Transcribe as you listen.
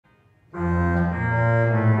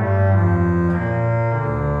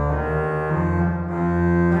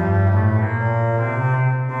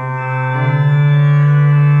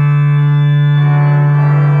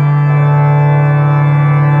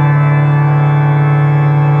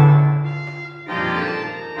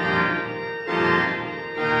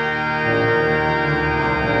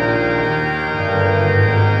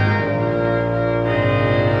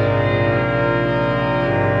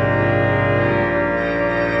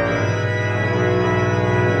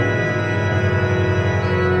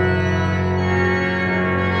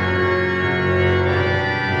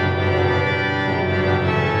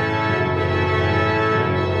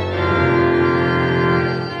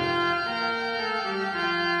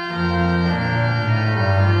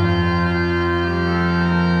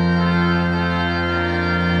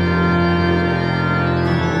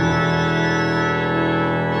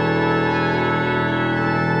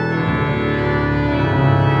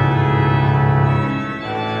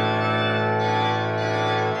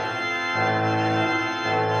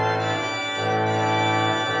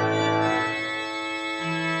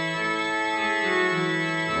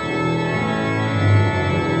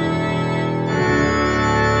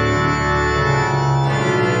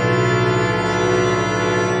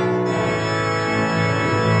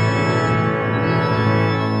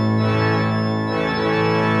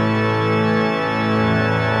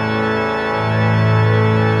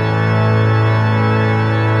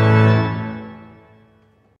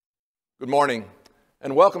morning,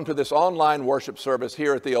 and welcome to this online worship service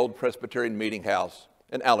here at the Old Presbyterian Meeting House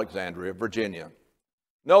in Alexandria, Virginia.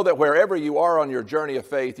 Know that wherever you are on your journey of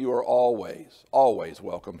faith, you are always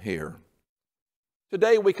welcome here.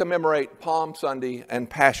 Today we commemorate Palm Sunday and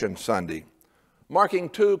Passion Sunday, marking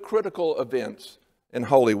two critical events in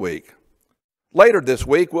Holy Week. Later this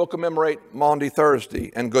week, we'll commemorate Maundy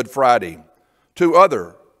Thursday and Good Friday, two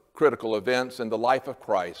other critical events in the life of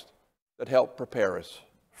Christ that help prepare us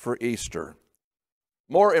for Easter.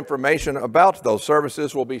 More information about those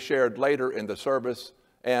services will be shared later in the service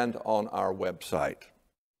and on our website.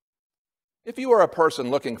 If you are a person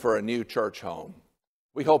looking for a new church home,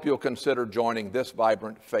 we hope you'll consider joining this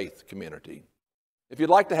vibrant faith community. If you'd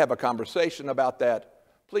like to have a conversation about that,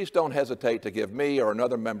 please don't hesitate to give me or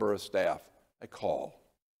another member of staff a call.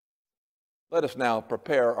 Let us now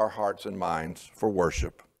prepare our hearts and minds for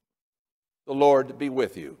worship. The Lord be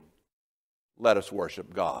with you. Let us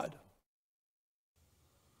worship God.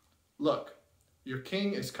 Look, your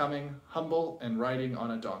king is coming, humble and riding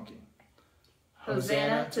on a donkey.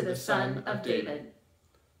 Hosanna to the Son of David.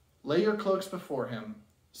 Lay your cloaks before him,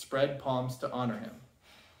 spread palms to honor him.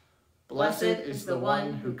 Blessed is the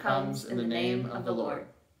one who comes in the name of the Lord.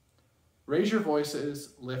 Raise your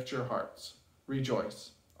voices, lift your hearts.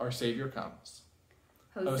 Rejoice, our Savior comes.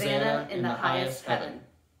 Hosanna in the highest heaven.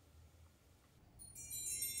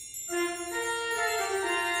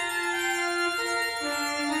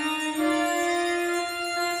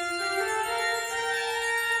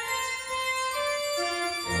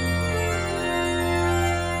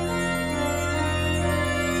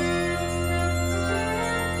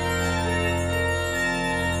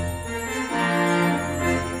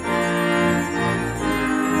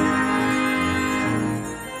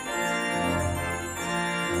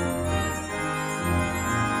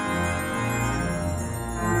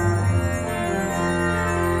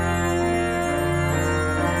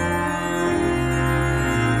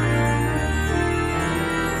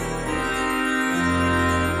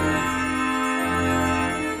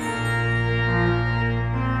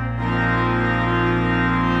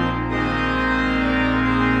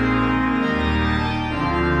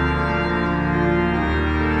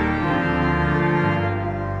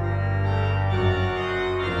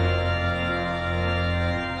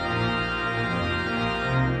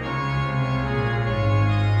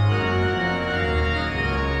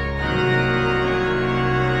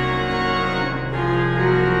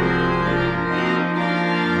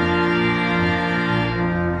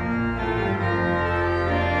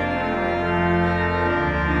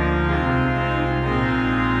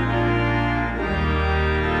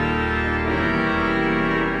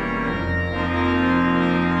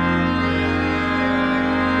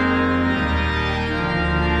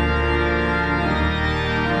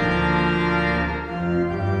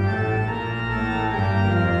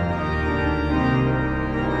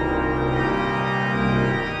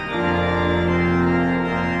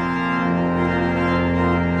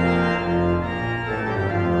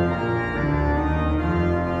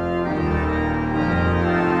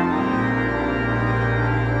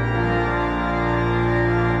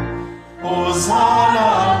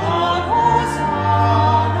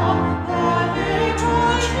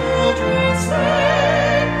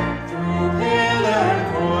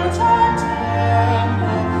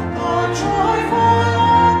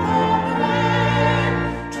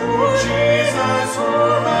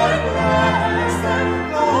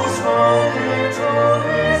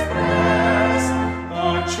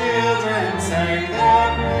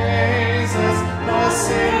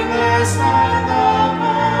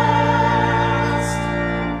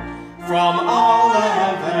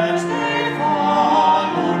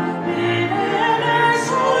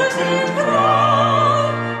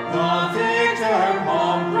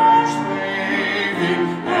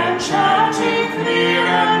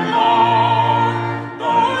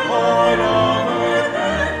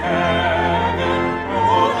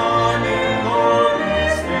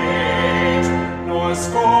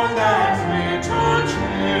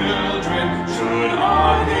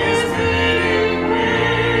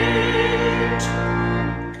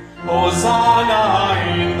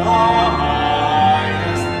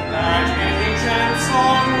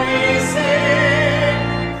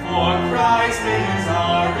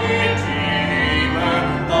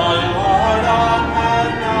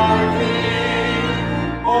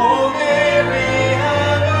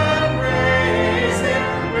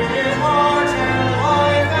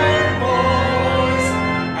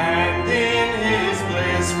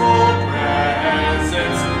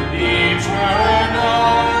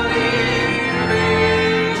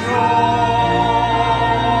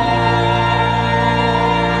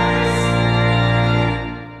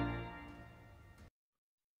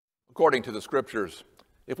 according to the Scriptures,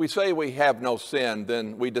 if we say we have no sin,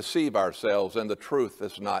 then we deceive ourselves and the truth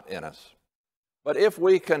is not in us. But if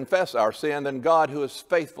we confess our sin, then God, who is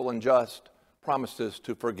faithful and just, promises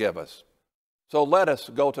to forgive us. So let us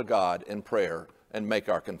go to God in prayer and make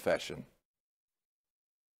our confession.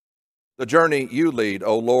 The journey you lead,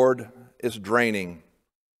 O Lord, is draining,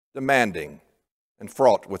 demanding, and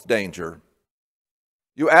fraught with danger.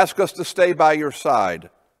 You ask us to stay by your side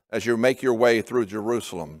as you make your way through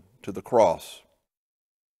Jerusalem to the cross.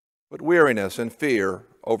 But weariness and fear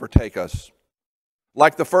overtake us.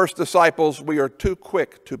 Like the first disciples, we are too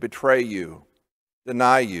quick to betray you,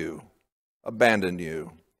 deny you, abandon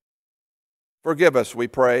you. Forgive us, we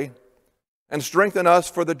pray, and strengthen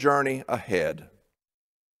us for the journey ahead.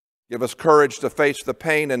 Give us courage to face the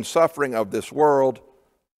pain and suffering of this world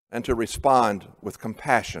and to respond with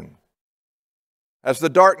compassion. As the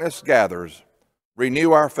darkness gathers,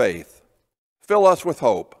 renew our faith, fill us with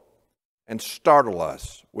hope, and startle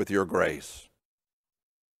us with your grace.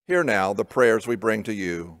 Hear now the prayers we bring to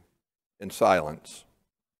you in silence.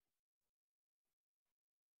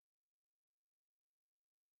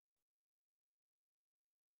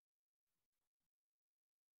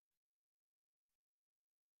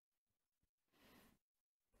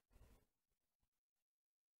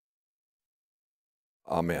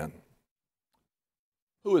 Amen.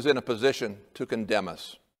 Who is in a position to condemn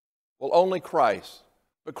us? Well, only Christ.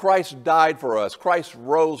 But Christ died for us, Christ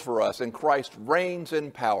rose for us, and Christ reigns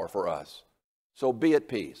in power for us. So be at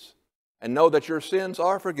peace, and know that your sins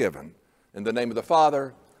are forgiven. In the name of the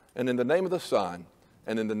Father, and in the name of the Son,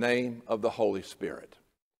 and in the name of the Holy Spirit.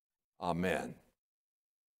 Amen.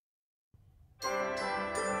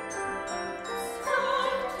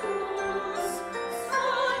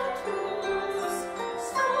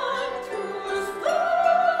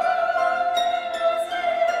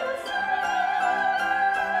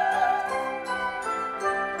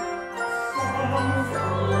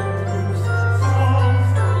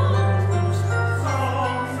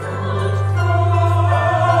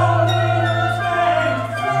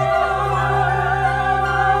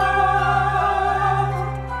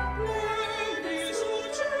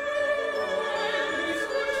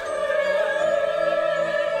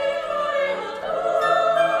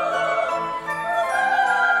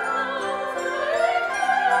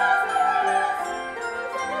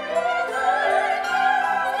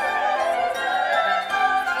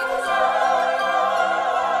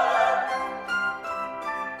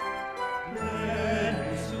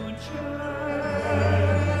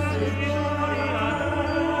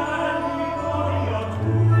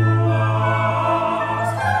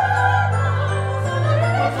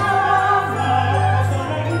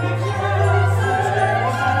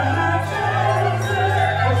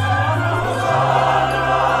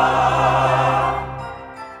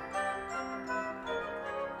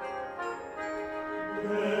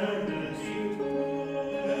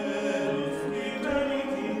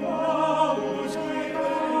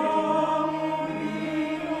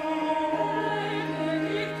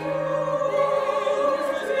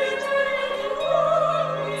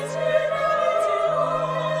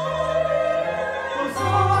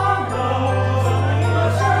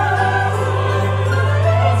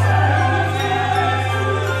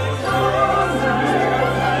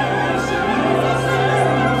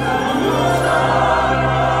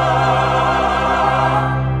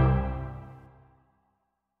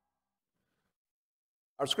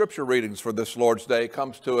 Our scripture readings for this Lord's Day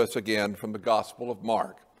comes to us again from the Gospel of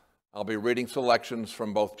Mark. I'll be reading selections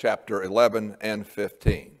from both chapter 11 and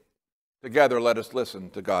 15. Together, let us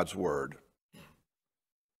listen to God's word.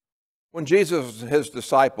 When Jesus and his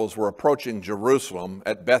disciples were approaching Jerusalem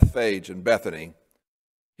at Bethphage and Bethany,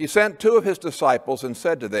 he sent two of his disciples and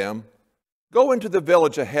said to them, "Go into the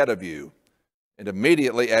village ahead of you, and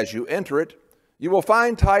immediately as you enter it, you will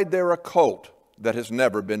find tied there a colt that has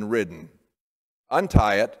never been ridden.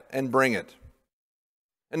 Untie it and bring it.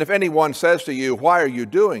 And if anyone says to you, 'Why are you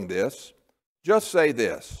doing this?' just say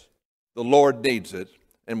this, 'The Lord needs it,'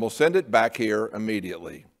 and will send it back here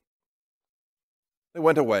immediately." They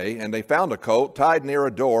went away, and they found a colt tied near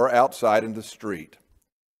a door outside in the street.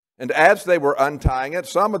 And as they were untying it,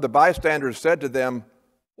 some of the bystanders said to them,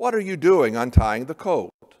 "What are you doing untying the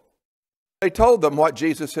colt?" They told them what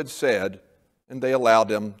Jesus had said, and they allowed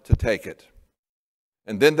them to take it.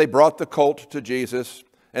 And then they brought the colt to Jesus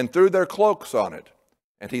and threw their cloaks on it,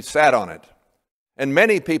 and he sat on it. And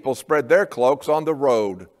many people spread their cloaks on the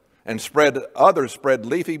road, and others spread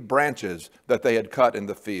leafy branches that they had cut in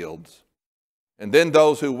the fields. And then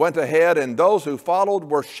those who went ahead and those who followed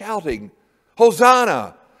were shouting,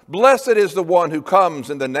 "Hosanna! Blessed is the one who comes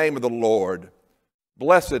in the name of the Lord.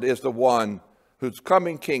 Blessed is the one whose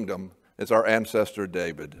coming kingdom is our ancestor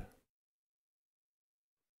David.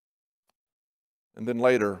 And then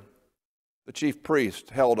later, the chief priest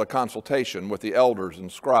held a consultation with the elders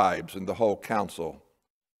and scribes and the whole council.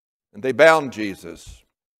 And they bound Jesus,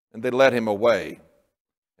 and they led him away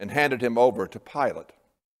and handed him over to Pilate.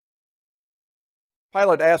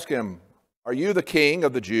 Pilate asked him, "Are you the king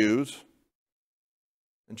of the Jews?"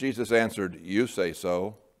 And Jesus answered, "You say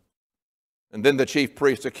so." And then the chief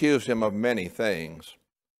priest accused him of many things.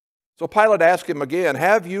 So Pilate asked him again,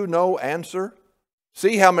 "Have you no answer?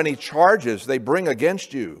 See how many charges they bring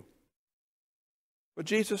against you." But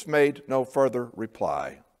Jesus made no further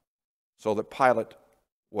reply, so that Pilate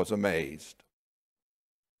was amazed.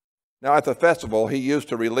 Now at the festival, he used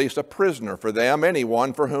to release a prisoner for them,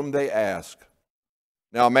 anyone for whom they asked.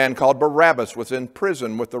 Now a man called Barabbas was in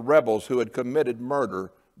prison with the rebels who had committed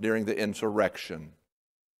murder during the insurrection.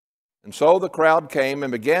 And so the crowd came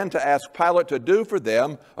and began to ask Pilate to do for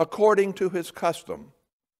them according to his custom.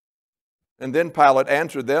 And then Pilate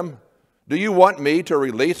answered them, "Do you want me to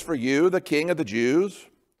release for you the king of the Jews?"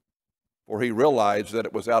 For he realized that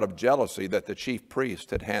it was out of jealousy that the chief priest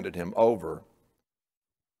had handed him over.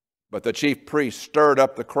 But the chief priest stirred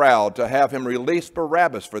up the crowd to have him release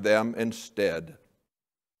Barabbas for them instead.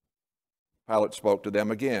 Pilate spoke to them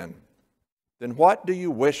again. "Then what do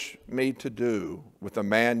you wish me to do with the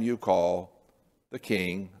man you call the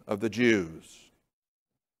King of the Jews?"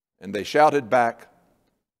 And they shouted back,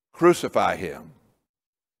 "Crucify him."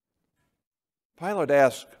 Pilate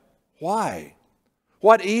asked, "Why?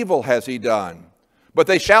 What evil has he done?" But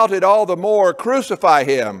they shouted all the more, "Crucify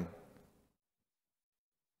him."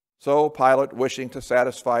 So Pilate, wishing to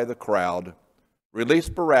satisfy the crowd,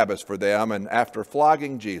 released Barabbas for them, and after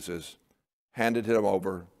flogging Jesus, handed him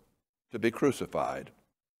over to be crucified.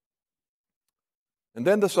 And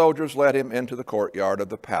then the soldiers led him into the courtyard of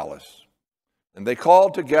the palace, and they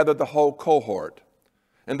called together the whole cohort,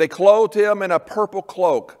 and they clothed him in a purple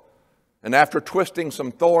cloak, and after twisting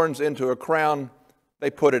some thorns into a crown,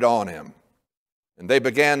 they put it on him. And they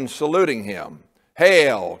began saluting him,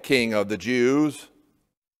 "Hail, King of the Jews!"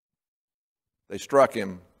 They struck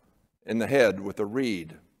him in the head with a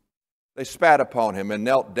reed. They spat upon him and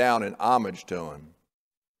knelt down in homage to him.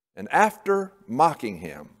 And after mocking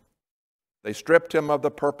him, they stripped him of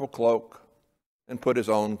the purple cloak and put his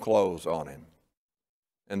own clothes on him.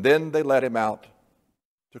 And then they led him out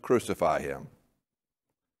to crucify him.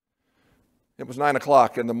 It was 9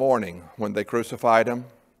 o'clock in the morning when they crucified him,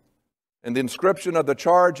 and the inscription of the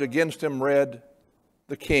charge against him read,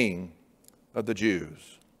 "The King of the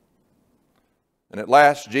Jews." And at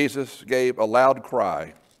last Jesus gave a loud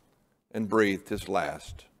cry and breathed his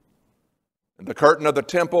last. And the curtain of the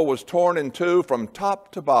temple was torn in two from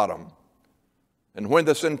top to bottom. And when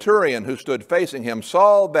the centurion who stood facing him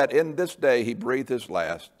saw that in this day he breathed his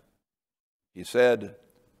last, he said,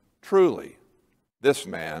 "Truly, this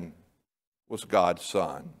man was God's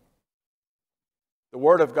Son." The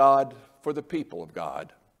word of God for the people of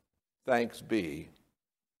God. Thanks be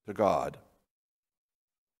to God.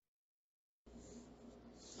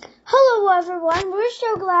 Hello everyone, we're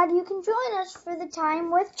so glad you can join us for the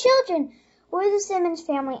Time with Children. We're the Simmons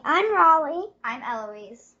family. I'm Raleigh. I'm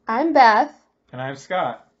Eloise. I'm Beth. And I'm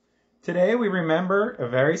Scott. Today we remember a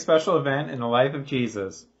very special event in the life of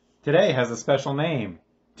Jesus. Today has a special name.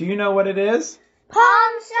 Do you know what it is?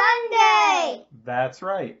 Palm Sunday! That's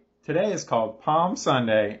right. Today is called Palm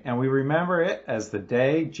Sunday, and we remember it as the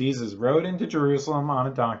day Jesus rode into Jerusalem on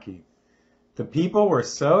a donkey. The people were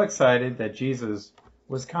so excited that Jesus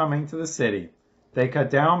was coming to the city. They cut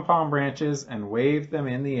down palm branches and waved them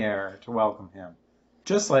in the air to welcome him,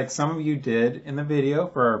 just like some of you did in the video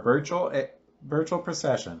for our virtual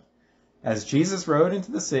procession. As Jesus rode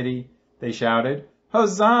into the city, they shouted,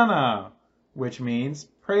 "Hosanna!" which means,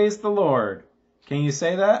 "Praise the Lord." Can you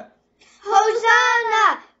say that?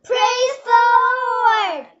 Hosanna! Praise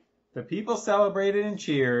the Lord! The people celebrated and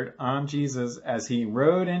cheered on Jesus as he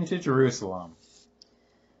rode into Jerusalem.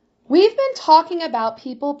 We've been talking about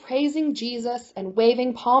people praising Jesus and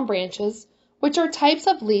waving palm branches, which are types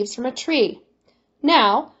of leaves from a tree.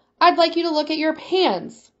 Now, I'd like you to look at your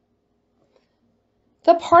hands.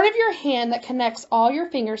 The part of your hand that connects all your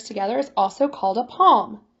fingers together is also called a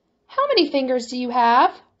palm. How many fingers do you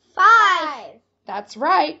have? 5. That's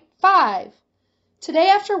right, 5. Today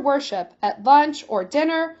after worship, at lunch or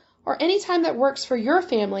dinner, or any time that works for your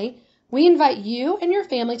family, we invite you and your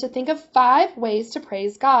family to think of 5 ways to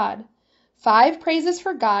praise God. 5 praises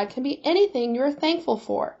for God can be anything you are thankful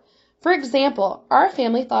for. For example, our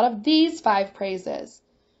family thought of these 5 praises.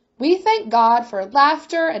 We thank God for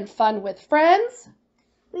laughter and fun with friends.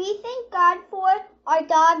 We thank God for our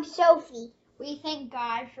dog Sophie. We thank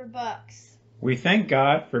God for books. We thank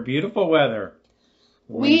God for beautiful weather.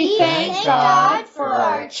 We thank God for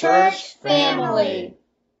our church family.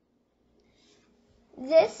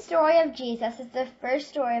 This story of Jesus is the first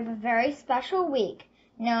story of a very special week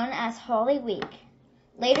known as Holy Week.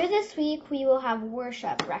 Later this week, we will have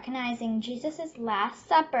worship recognizing Jesus' Last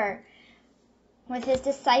Supper with his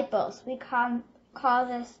disciples. We call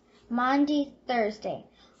this Maundy Thursday.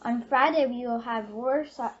 On Friday, we will have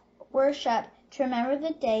worship to remember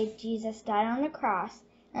the day Jesus died on the cross.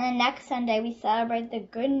 And the next Sunday, we celebrate the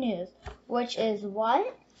good news, which is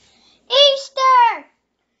what? Easter!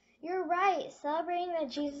 You're right, celebrating that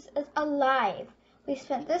Jesus is alive. We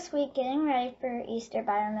spent this week getting ready for Easter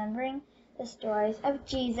by remembering the stories of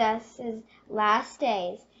Jesus' last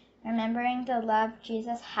days, remembering the love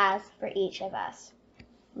Jesus has for each of us.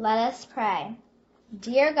 Let us pray.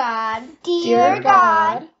 Dear God,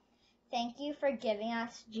 thank you for giving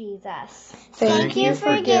us Jesus. Thank you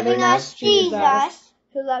for giving us Jesus,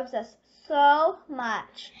 who loves us so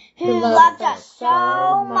much.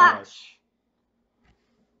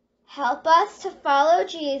 Help us to follow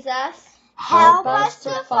Jesus. Help us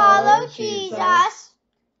to follow Jesus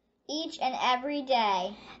Each and every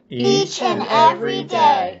day. each and every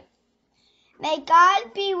day. May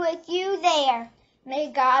God be with you there.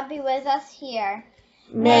 May God be with us here.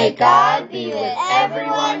 May God be with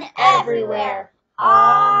everyone everywhere.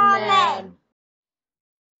 Amen.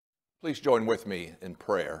 Please join with me in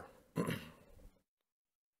prayer.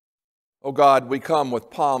 Oh God, we come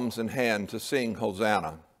with palms in hand to sing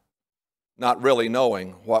Hosanna, not really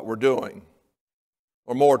knowing what we're doing,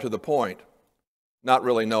 or more to the point, not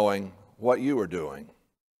really knowing what you are doing.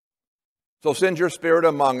 So send your Spirit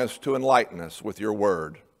among us to enlighten us with your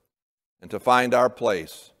word and to find our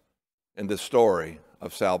place in this story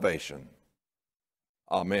of salvation.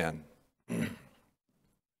 Amen.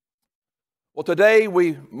 Well, today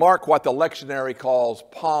we mark what the lectionary calls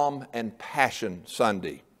Palm and Passion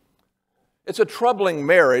Sunday. It's a troubling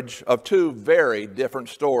marriage of two very different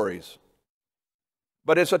stories,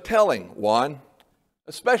 but it's a telling one,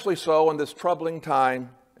 especially so in this troubling time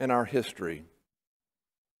in our history.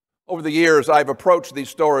 Over the years, I've approached these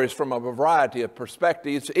stories from a variety of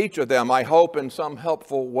perspectives, each of them, I hope, in some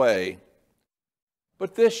helpful way.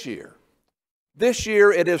 But this year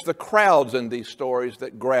it is the crowds in these stories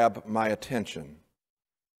that grab my attention.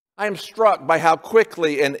 I am struck by how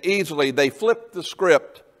quickly and easily they flip the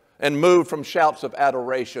script and move from shouts of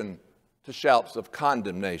adoration to shouts of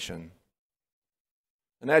condemnation.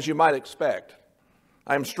 And as you might expect,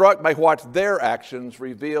 I am struck by what their actions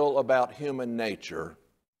reveal about human nature,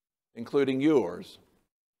 including yours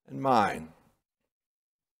and mine.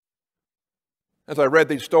 As I read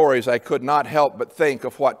these stories, I could not help but think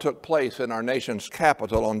of what took place in our nation's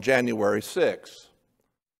capital on January 6th.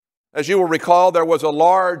 As you will recall, there was a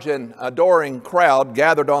large and adoring crowd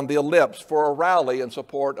gathered on the Ellipse for a rally in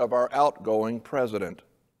support of our outgoing president.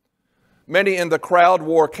 Many in the crowd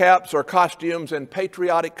wore caps or costumes in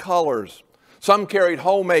patriotic colors. Some carried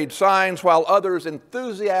homemade signs, while others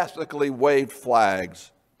enthusiastically waved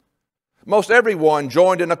flags. Most everyone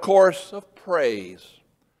joined in a chorus of praise,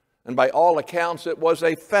 and by all accounts, it was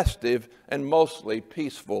a festive and mostly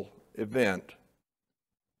peaceful event.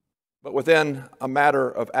 But within a matter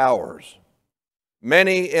of hours,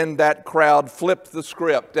 many in that crowd flipped the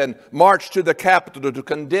script and marched to the Capitol to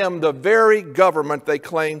condemn the very government they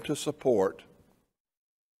claimed to support.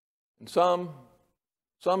 And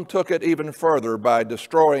some took it even further by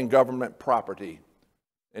destroying government property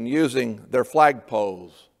and using their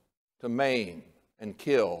flagpoles to maim and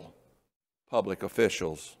kill public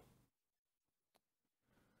officials.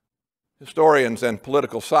 Historians and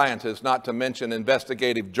political scientists, not to mention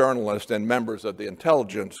investigative journalists and members of the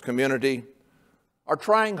intelligence community, are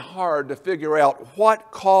trying hard to figure out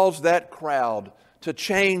what caused that crowd to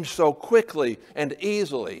change so quickly and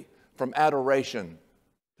easily from adoration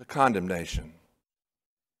to condemnation.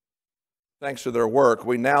 Thanks to their work,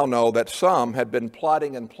 we now know that some had been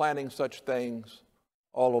plotting and planning such things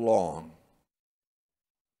all along.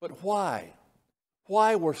 But why?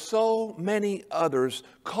 Why were so many others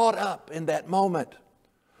caught up in that moment?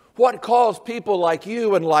 What caused people like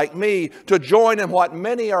you and like me to join in what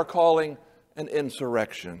many are calling an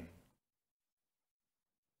insurrection?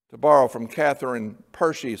 To borrow from Catherine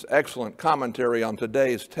Percy's excellent commentary on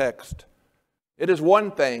today's text, it is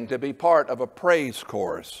one thing to be part of a praise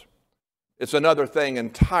chorus. It's another thing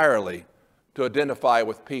entirely to identify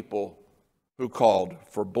with people who called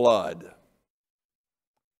for blood.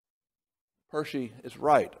 Percy is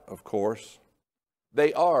right, of course.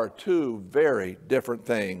 They are two very different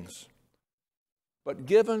things. But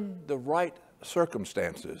given the right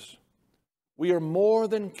circumstances, we are more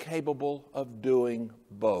than capable of doing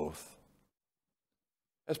both.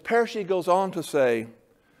 As Percy goes on to say,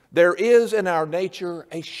 there is in our nature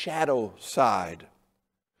a shadow side.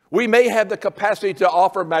 We may have the capacity to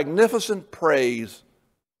offer magnificent praise,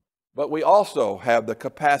 but we also have the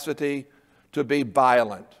capacity to be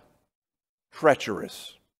violent,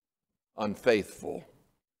 treacherous, unfaithful.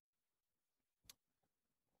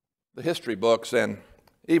 The history books and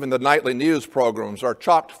even the nightly news programs are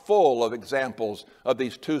chock full of examples of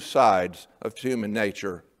these two sides of human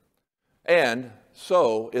nature. And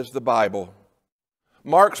so is the Bible.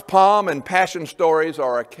 Mark's Palm and Passion stories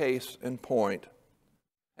are a case in point.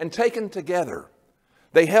 And taken together,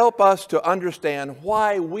 they help us to understand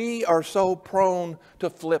why we are so prone to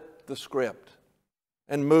flip the script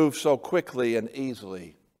and move so quickly and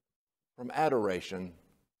easily from adoration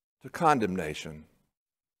to condemnation.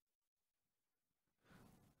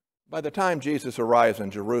 By the time Jesus arrives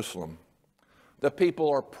in Jerusalem, the people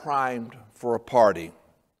are primed for a party.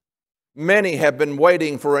 Many have been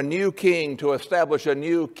waiting for a new king to establish a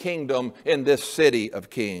new kingdom in this city of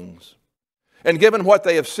kings. And given what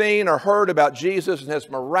they have seen or heard about Jesus and his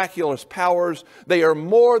miraculous powers, they are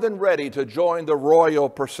more than ready to join the royal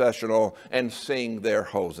processional and sing their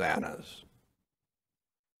hosannas.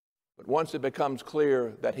 But once it becomes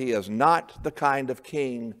clear that he is not the kind of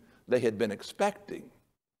king they had been expecting,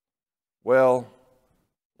 well,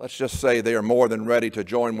 let's just say they are more than ready to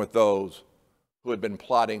join with those who had been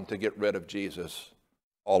plotting to get rid of Jesus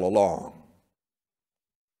all along.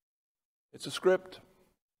 It's a script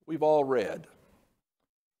we've all read,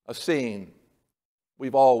 a scene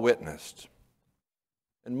we've all witnessed.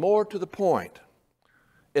 And more to the point,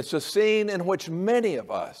 it's a scene in which many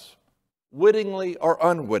of us, wittingly or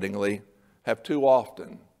unwittingly, have too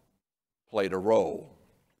often played a role.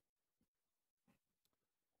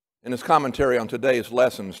 In his commentary on today's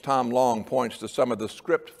lessons, Tom Long points to some of the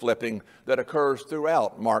script flipping that occurs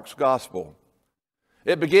throughout Mark's gospel.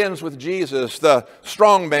 It begins with Jesus, the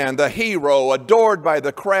strong man, the hero, adored by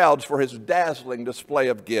the crowds for his dazzling display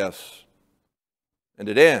of gifts. And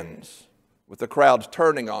it ends with the crowds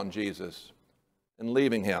turning on Jesus and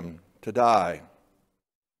leaving him to die.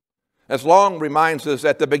 As Long reminds us,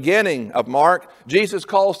 at the beginning of Mark, Jesus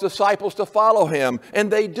calls disciples to follow him,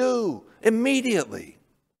 and they do immediately.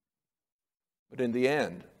 But in the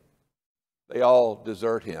end, they all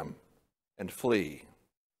desert him and flee.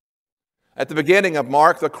 At the beginning of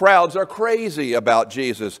Mark, the crowds are crazy about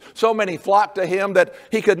Jesus. So many flock to him that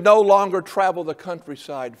he could no longer travel the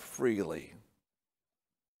countryside freely.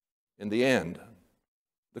 In the end,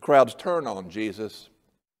 the crowds turn on Jesus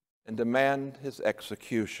and demand his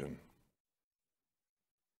execution.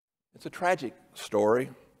 It's a tragic story,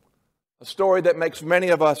 a story that makes many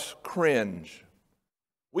of us cringe.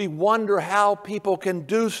 We wonder how people can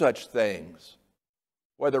do such things,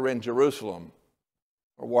 whether in Jerusalem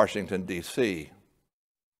or Washington, D.C.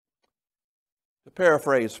 To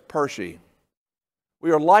paraphrase Percy,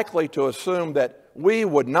 we are likely to assume that we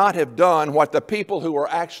would not have done what the people who were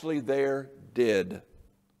actually there did.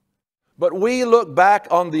 But we look back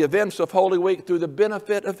on the events of Holy Week through the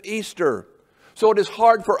benefit of Easter. So it is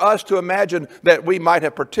hard for us to imagine that we might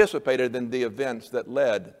have participated in the events that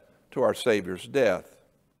led to our Savior's death.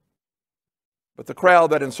 But the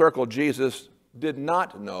crowd that encircled Jesus did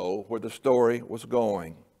not know where the story was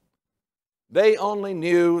going. They only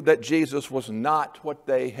knew that Jesus was not what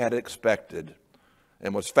they had expected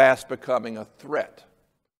and was fast becoming a threat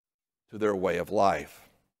to their way of life.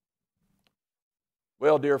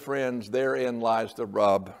 Well, dear friends, therein lies the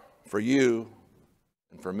rub for you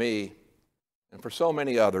and for me and for so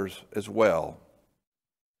many others as well.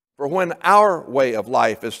 For when our way of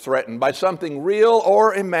life is threatened by something real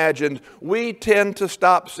or imagined, we tend to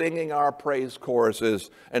stop singing our praise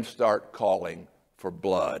choruses and start calling for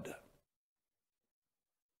blood.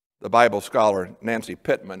 The Bible scholar Nancy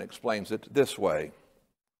Pittman explains it this way.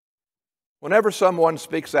 Whenever someone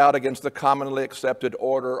speaks out against the commonly accepted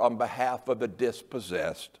order on behalf of the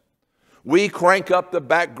dispossessed, we crank up the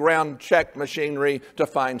background check machinery to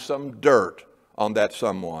find some dirt on that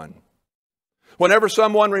someone. Whenever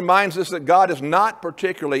someone reminds us that God is not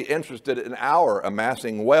particularly interested in our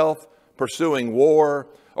amassing wealth, pursuing war,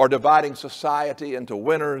 or dividing society into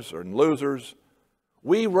winners and losers,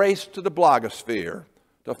 we race to the blogosphere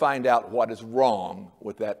to find out what is wrong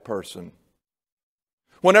with that person.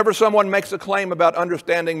 Whenever someone makes a claim about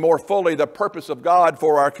understanding more fully the purpose of God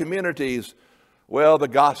for our communities, well, the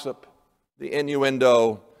gossip, the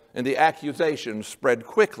innuendo, and the accusations spread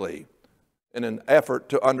quickly in an effort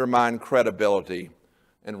to undermine credibility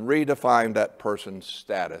and redefine that person's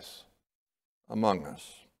status among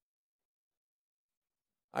us.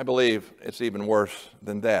 I believe it's even worse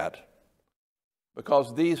than that,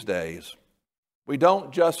 because these days we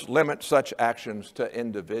don't just limit such actions to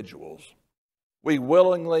individuals. We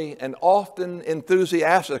willingly and often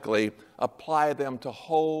enthusiastically apply them to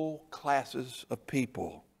whole classes of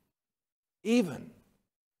people, even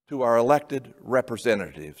to our elected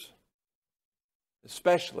representatives,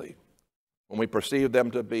 especially when we perceive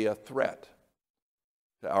them to be a threat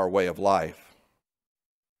to our way of life.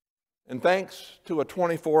 And thanks to a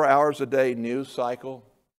 24 hours a day news cycle,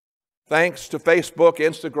 thanks to Facebook,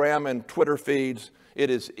 Instagram, and Twitter feeds, it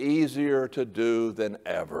is easier to do than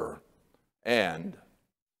ever and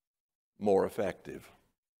more effective.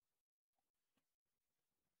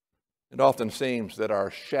 It often seems that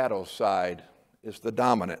our shadow side is the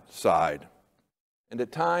dominant side, and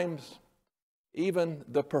at times, even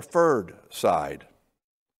the preferred side.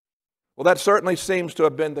 Well, that certainly seems to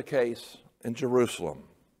have been the case in Jerusalem.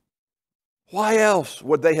 Why else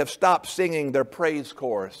would they have stopped singing their praise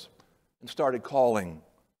chorus and started calling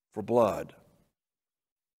for blood?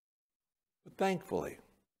 But thankfully,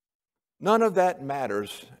 none of that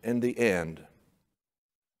matters in the end,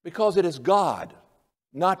 because it is God,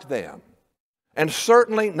 not them, and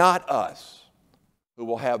certainly not us, who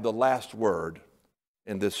will have the last word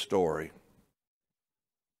in this story.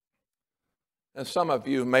 As some of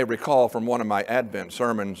you may recall from one of my Advent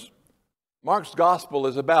sermons, Mark's gospel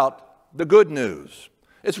is about the good news.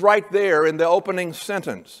 It's right there in the opening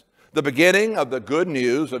sentence, the beginning of the good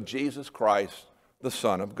news of Jesus Christ, the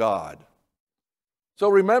Son of God. So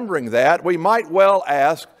remembering that, we might well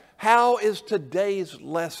ask, how is today's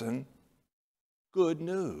lesson good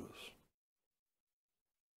news?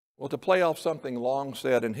 Well, to play off something Long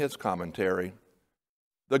said in his commentary,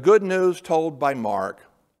 the good news told by Mark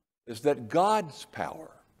is that God's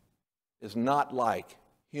power is not like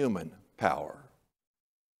human power.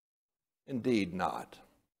 Indeed not.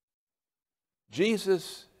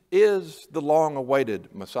 Jesus is the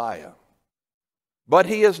long-awaited Messiah, but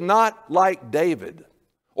he is not like David,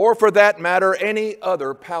 or for that matter, any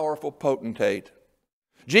other powerful potentate.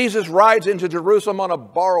 Jesus rides into Jerusalem on a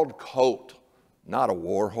borrowed coat, not a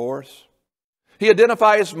war horse. He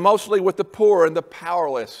identifies mostly with the poor and the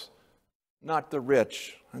powerless, not the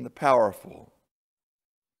rich and the powerful.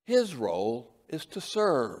 His role is to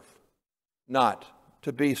serve, not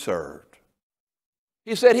to be served.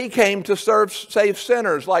 He said he came to save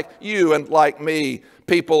sinners like you and like me,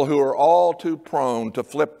 people who are all too prone to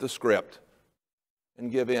flip the script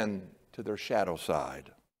and give in to their shadow side.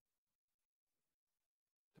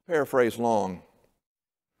 To paraphrase Long,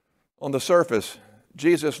 on the surface,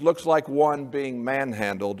 Jesus looks like one being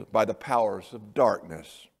manhandled by the powers of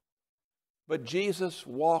darkness. But Jesus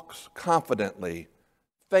walks confidently,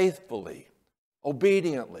 faithfully,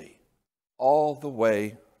 obediently, all the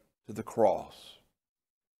way to the cross.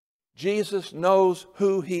 Jesus knows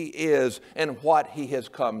who he is and what he has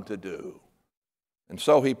come to do. And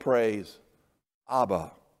so he prays,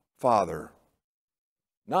 Abba, Father,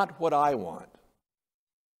 not what I want,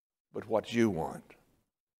 but what you want.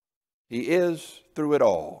 He is, through it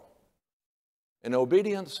all, an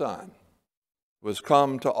obedient son who has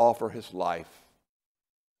come to offer his life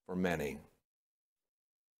for many.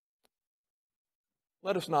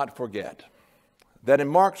 Let us not forget that in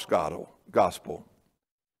Mark's gospel,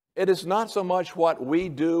 it is not so much what we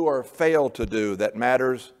do or fail to do that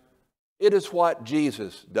matters. It is what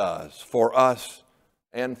Jesus does for us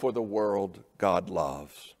and for the world God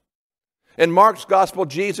loves. In Mark's gospel,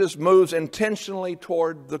 Jesus moves intentionally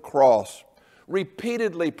toward the cross,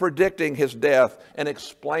 repeatedly predicting his death and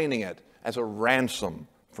explaining it as a ransom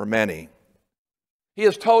for many. He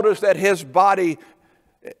has told us that his body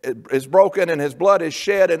is broken and his blood is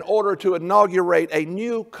shed in order to inaugurate a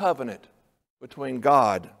new covenant between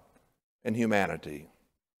God and humanity.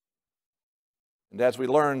 And as we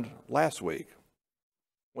learned last week,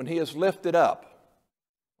 when he is lifted up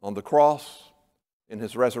on the cross in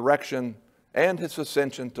his resurrection and his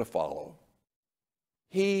ascension to follow,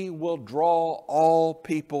 he will draw all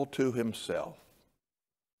people to himself,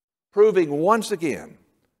 proving once again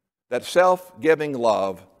that self-giving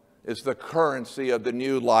love is the currency of the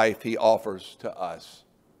new life he offers to us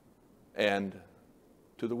and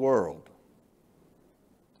to the world.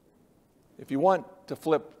 If you want to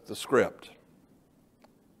flip the script,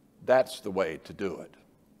 that's the way to do it.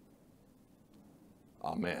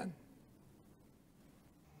 Amen.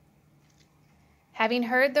 Having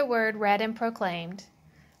heard the word read and proclaimed,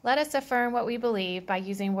 let us affirm what we believe by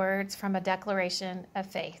using words from a declaration of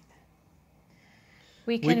faith.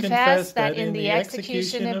 We confess that in the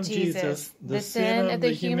execution of Jesus, the sin of the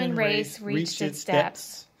human race reached its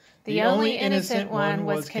depths. The only innocent one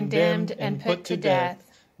was condemned and put to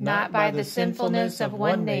death, not by the sinfulness of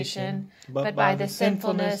one nation, but by the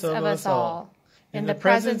sinfulness of us all. In the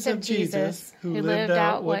presence of Jesus, who lived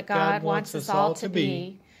out what God wants us all to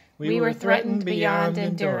be, we were threatened beyond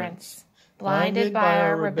endurance. Blinded by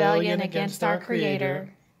our rebellion against our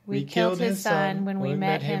Creator, we killed his Son when we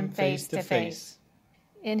met him face to face.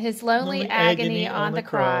 In his lonely agony on the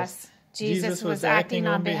cross, Jesus was acting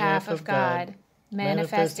on behalf of God,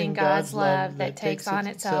 manifesting God's love that takes on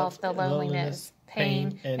itself the loneliness,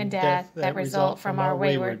 pain, and death that result from our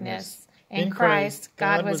waywardness. In Christ,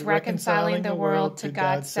 God was reconciling the world to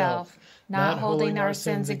God's self, not holding our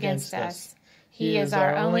sins against us. He is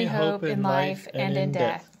our only hope in life and in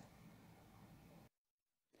death.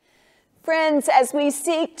 Friends, as we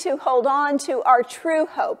seek to hold on to our true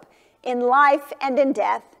hope in life and in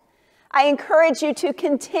death, I encourage you to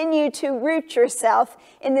continue to root yourself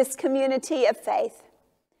in this community of faith.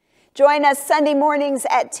 Join us Sunday mornings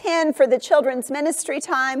at 10 for the children's ministry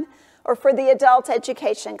time or for the adult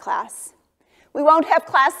education class. We won't have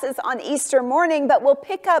classes on Easter morning, but we'll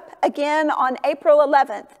pick up again on April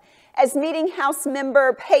 11th as Meeting House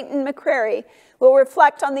member Peyton McCrary will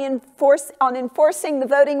reflect on enforcing the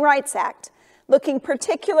Voting Rights Act, looking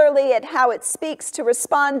particularly at how it speaks to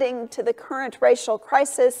responding to the current racial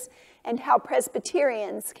crisis and how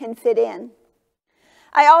Presbyterians can fit in.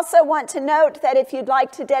 I also want to note that if you'd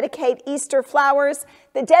like to dedicate Easter flowers,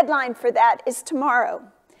 the deadline for that is tomorrow,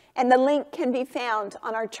 and the link can be found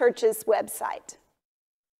on our church's website.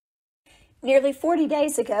 Nearly 40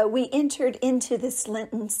 days ago, we entered into this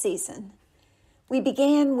Lenten season. We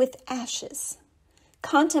began with ashes,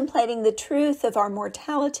 contemplating the truth of our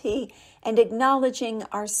mortality and acknowledging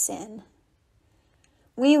our sin.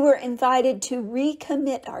 We were invited to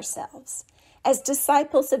recommit ourselves as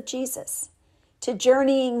disciples of Jesus to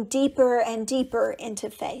journeying deeper and deeper into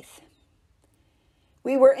faith.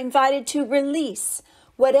 We were invited to release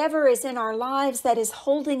whatever is in our lives that is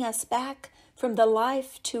holding us back from the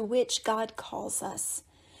life to which God calls us,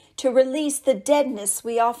 to release the deadness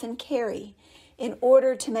we often carry in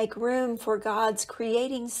order to make room for God's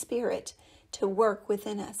creating spirit to work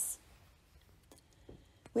within us.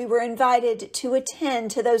 We were invited to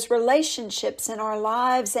attend to those relationships in our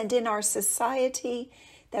lives and in our society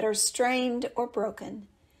that are strained or broken,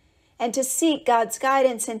 and to seek God's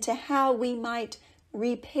guidance into how we might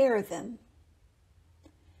repair them.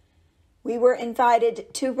 We were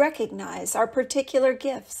invited to recognize our particular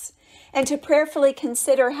gifts and to prayerfully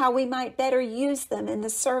consider how we might better use them in the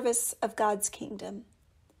service of God's kingdom.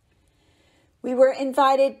 We were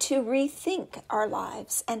invited to rethink our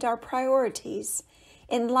lives and our priorities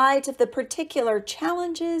in light of the particular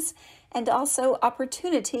challenges and also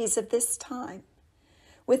opportunities of this time,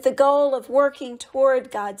 with the goal of working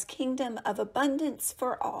toward God's kingdom of abundance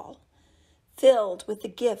for all, filled with the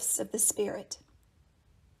gifts of the Spirit.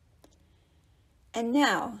 And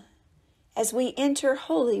now, as we enter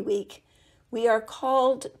Holy Week, we are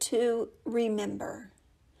called to remember.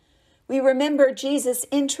 We remember Jesus'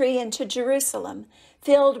 entry into Jerusalem,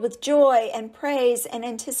 filled with joy and praise and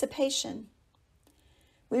anticipation.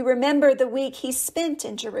 We remember the week he spent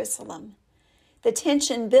in Jerusalem, the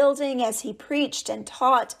tension building as he preached and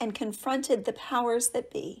taught and confronted the powers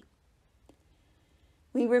that be.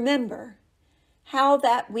 We remember how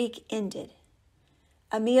that week ended.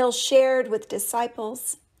 A meal shared with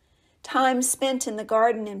disciples, time spent in the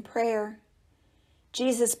garden in prayer,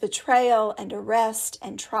 Jesus' betrayal and arrest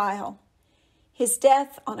and trial, his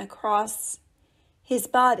death on a cross, his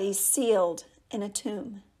body sealed in a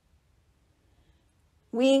tomb.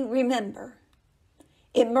 We remember,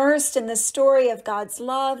 immersed in the story of God's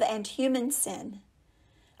love and human sin,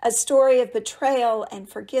 a story of betrayal and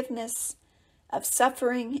forgiveness, of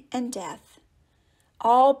suffering and death,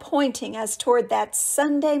 all pointing us toward that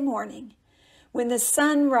Sunday morning when the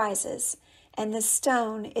sun rises and the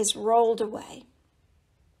stone is rolled away.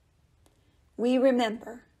 We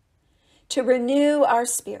remember to renew our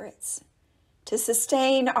spirits, to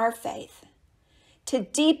sustain our faith, to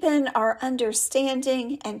deepen our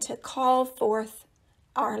understanding, and to call forth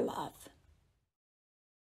our love.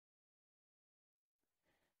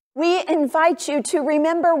 We invite you to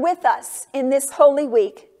remember with us in this Holy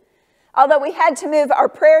Week. Although we had to move our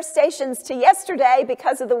prayer stations to yesterday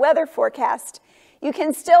because of the weather forecast, you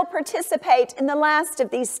can still participate in the last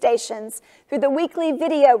of these stations through the weekly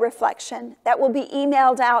video reflection that will be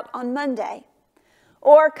emailed out on Monday.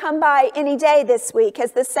 Or come by any day this week,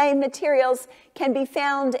 as the same materials can be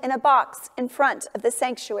found in a box in front of the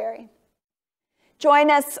sanctuary.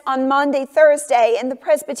 Join us on Maundy Thursday in the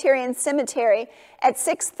Presbyterian Cemetery at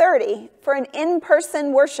 6:30 for an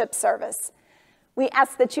in-person worship service, We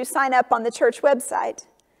ask that you sign up on the church website.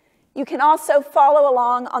 You can also follow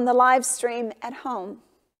along on the live stream at home.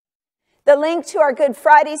 The link to our Good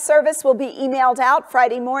Friday service will be emailed out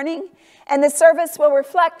Friday morning, and the service will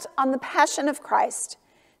reflect on the Passion of Christ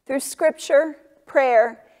through scripture,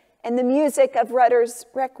 prayer, and the music of Rutter's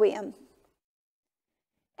Requiem.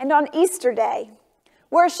 And on Easter Day,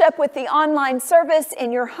 worship with the online service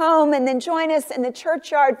in your home, and then join us in the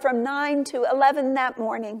churchyard from 9 to 11 that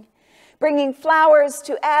morning, bringing flowers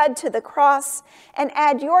to add to the cross and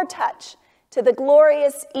add your touch to the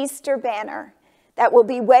glorious Easter banner that will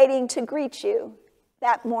be waiting to greet you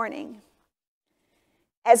that morning.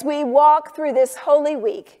 As we walk through this Holy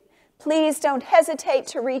Week, please don't hesitate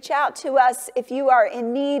to reach out to us if you are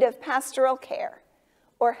in need of pastoral care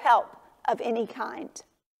or help of any kind.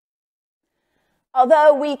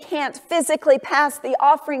 Although we can't physically pass the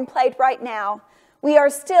offering plate right now, we are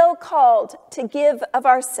still called to give of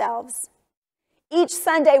ourselves. Each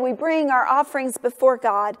Sunday we bring our offerings before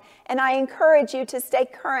God, and I encourage you to stay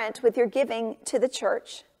current with your giving to the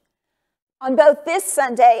church. On both this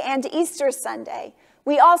Sunday and Easter Sunday,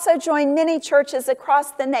 we also join many churches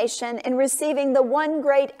across the nation in receiving the One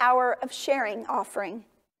Great Hour of Sharing offering.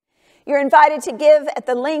 You're invited to give at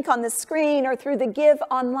the link on the screen or through the Give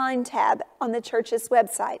Online tab on the church's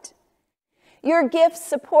website. Your gifts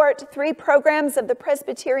support 3 programs of the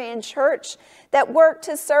Presbyterian Church that work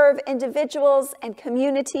to serve individuals and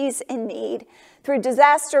communities in need through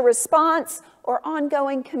disaster response or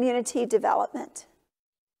ongoing community development.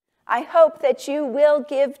 I hope that you will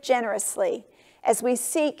give generously as we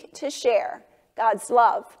seek to share God's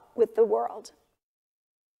love with the world.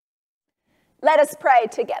 Let us pray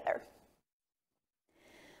together.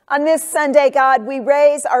 On this Sunday, God, we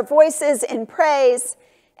raise our voices in praise,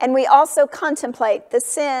 and we also contemplate the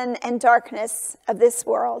sin and darkness of this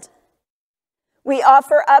world. We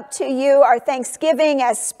offer up to you our thanksgiving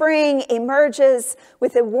as spring emerges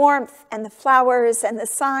with the warmth and the flowers and the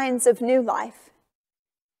signs of new life.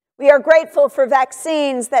 We are grateful for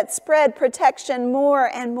vaccines that spread protection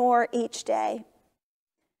more and more each day.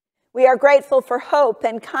 We are grateful for hope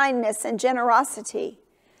and kindness and generosity.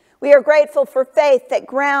 We are grateful for faith that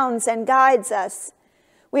grounds and guides us.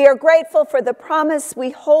 We are grateful for the promise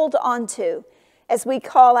we hold on to as we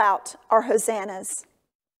call out our hosannas.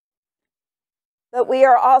 But we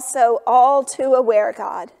are also all too aware,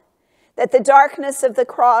 God, that the darkness of the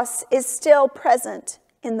cross is still present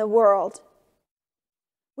in the world.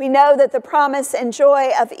 We know that the promise and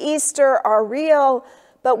joy of Easter are real,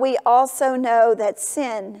 but we also know that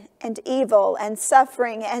sin and evil and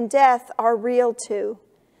suffering and death are real too.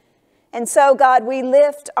 And so, God, we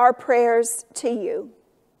lift our prayers to you.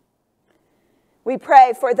 We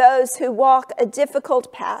pray for those who walk a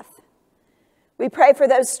difficult path. We pray for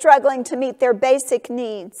those struggling to meet their basic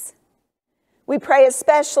needs. We pray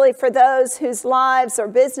especially for those whose lives or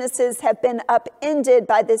businesses have been upended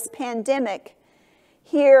by this pandemic.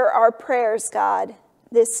 Hear our prayers, God,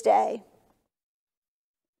 this day.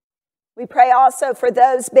 We pray also for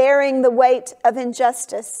those bearing the weight of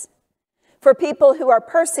injustice, for people who are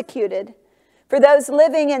persecuted, for those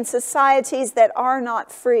living in societies that are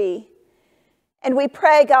not free. And we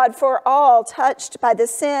pray, God, for all touched by the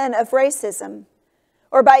sin of racism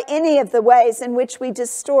or by any of the ways in which we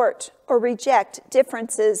distort or reject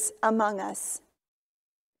differences among us.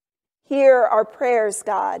 Hear our prayers,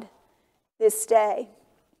 God, this day.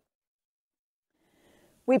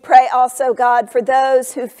 We pray also, God, for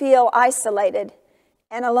those who feel isolated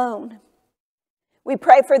and alone. We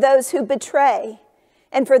pray for those who betray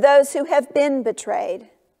and for those who have been betrayed.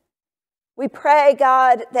 We pray,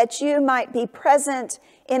 God, that you might be present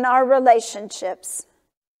in our relationships,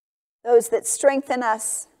 those that strengthen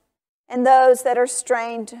us and those that are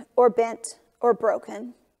strained or bent or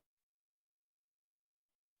broken.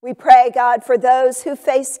 We pray, God, for those who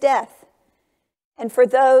face death and for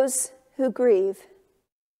those who grieve.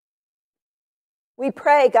 We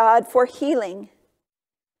pray, God, for healing.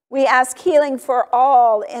 We ask healing for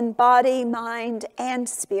all in body, mind, and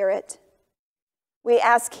spirit. We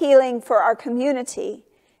ask healing for our community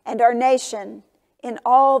and our nation in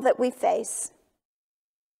all that we face.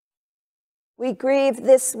 We grieve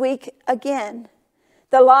this week again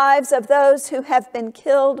the lives of those who have been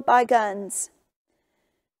killed by guns.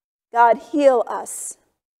 God, heal us,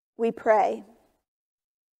 we pray.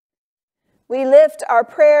 We lift our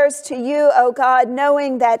prayers to you, O God,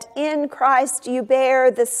 knowing that in Christ you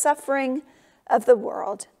bear the suffering of the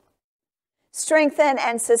world. Strengthen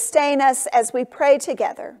and sustain us as we pray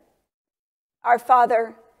together. Our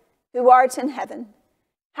Father, who art in heaven,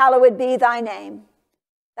 hallowed be thy name.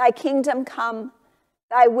 Thy kingdom come,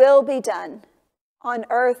 thy will be done, on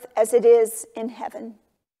earth as it is in heaven.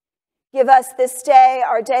 Give us this day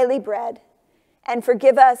our daily bread, and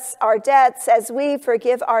forgive us our debts as we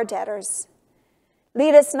forgive our debtors.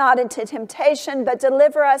 Lead us not into temptation, but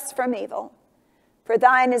deliver us from evil. For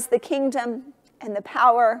thine is the kingdom and the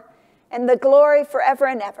power and the glory forever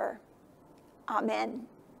and ever. Amen.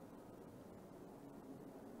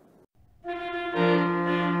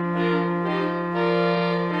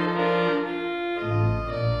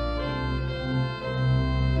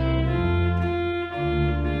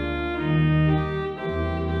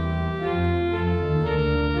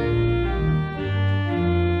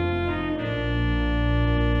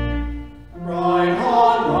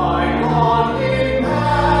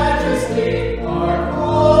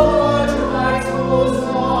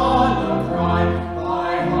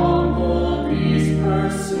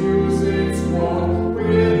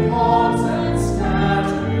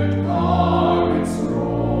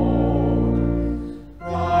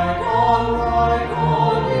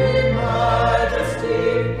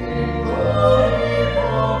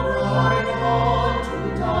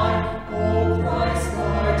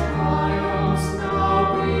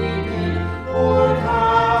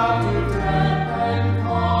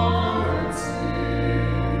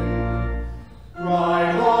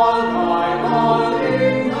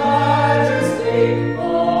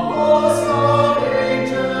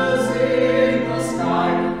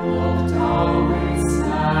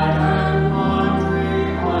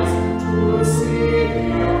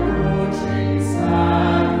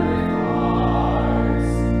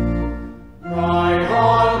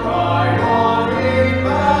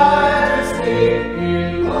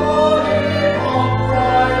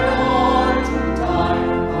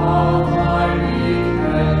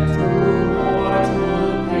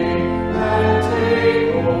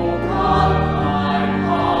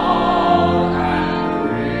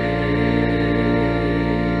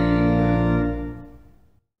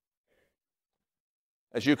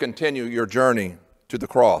 As you continue your journey to the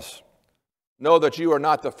cross, know that you are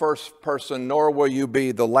not the first person, nor will you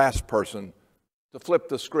be the last person to flip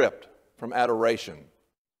the script from adoration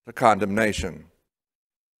to condemnation.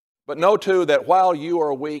 But know too that while you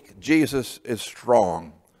are weak, Jesus is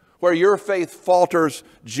strong. Where your faith falters,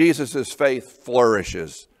 Jesus' faith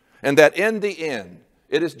flourishes. And that in the end,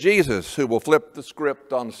 it is Jesus who will flip the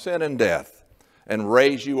script on sin and death and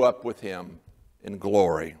raise you up with him in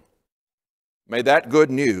glory. May that good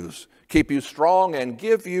news keep you strong and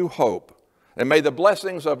give you hope. And may the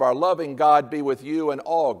blessings of our loving God be with you and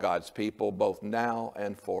all God's people, both now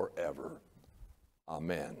and forever.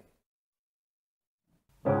 Amen.